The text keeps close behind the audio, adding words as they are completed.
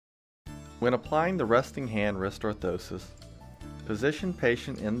When applying the resting hand wrist orthosis, position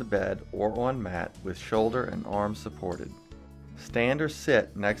patient in the bed or on mat with shoulder and arm supported. Stand or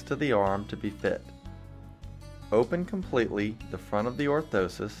sit next to the arm to be fit. Open completely the front of the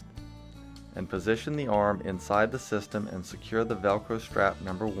orthosis and position the arm inside the system and secure the Velcro strap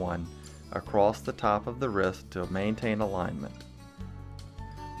number 1 across the top of the wrist to maintain alignment.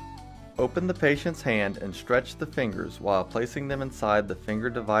 Open the patient's hand and stretch the fingers while placing them inside the finger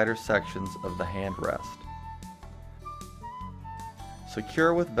divider sections of the hand rest.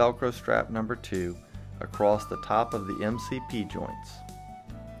 Secure with Velcro strap number 2 across the top of the MCP joints.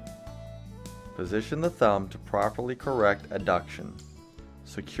 Position the thumb to properly correct adduction.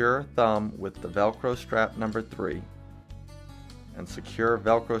 Secure thumb with the Velcro strap number 3 and secure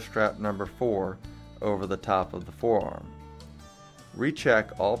Velcro strap number 4 over the top of the forearm.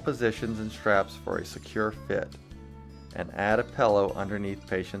 Recheck all positions and straps for a secure fit and add a pillow underneath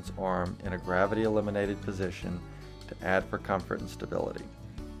patient's arm in a gravity eliminated position to add for comfort and stability.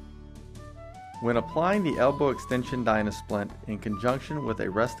 When applying the elbow extension Dynasplint in conjunction with a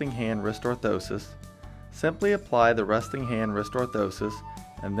resting hand wrist orthosis, simply apply the resting hand wrist orthosis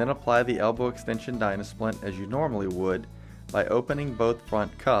and then apply the elbow extension Dynasplint as you normally would by opening both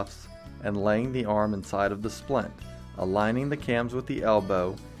front cuffs and laying the arm inside of the splint, aligning the cams with the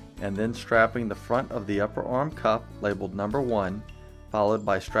elbow, and then strapping the front of the upper arm cuff labeled number 1, followed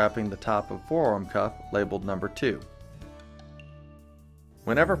by strapping the top of forearm cuff labeled number 2.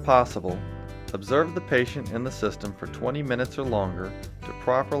 Whenever possible, observe the patient in the system for 20 minutes or longer to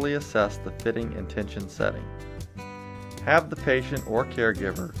properly assess the fitting and tension setting. Have the patient or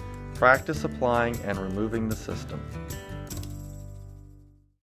caregiver practice applying and removing the system.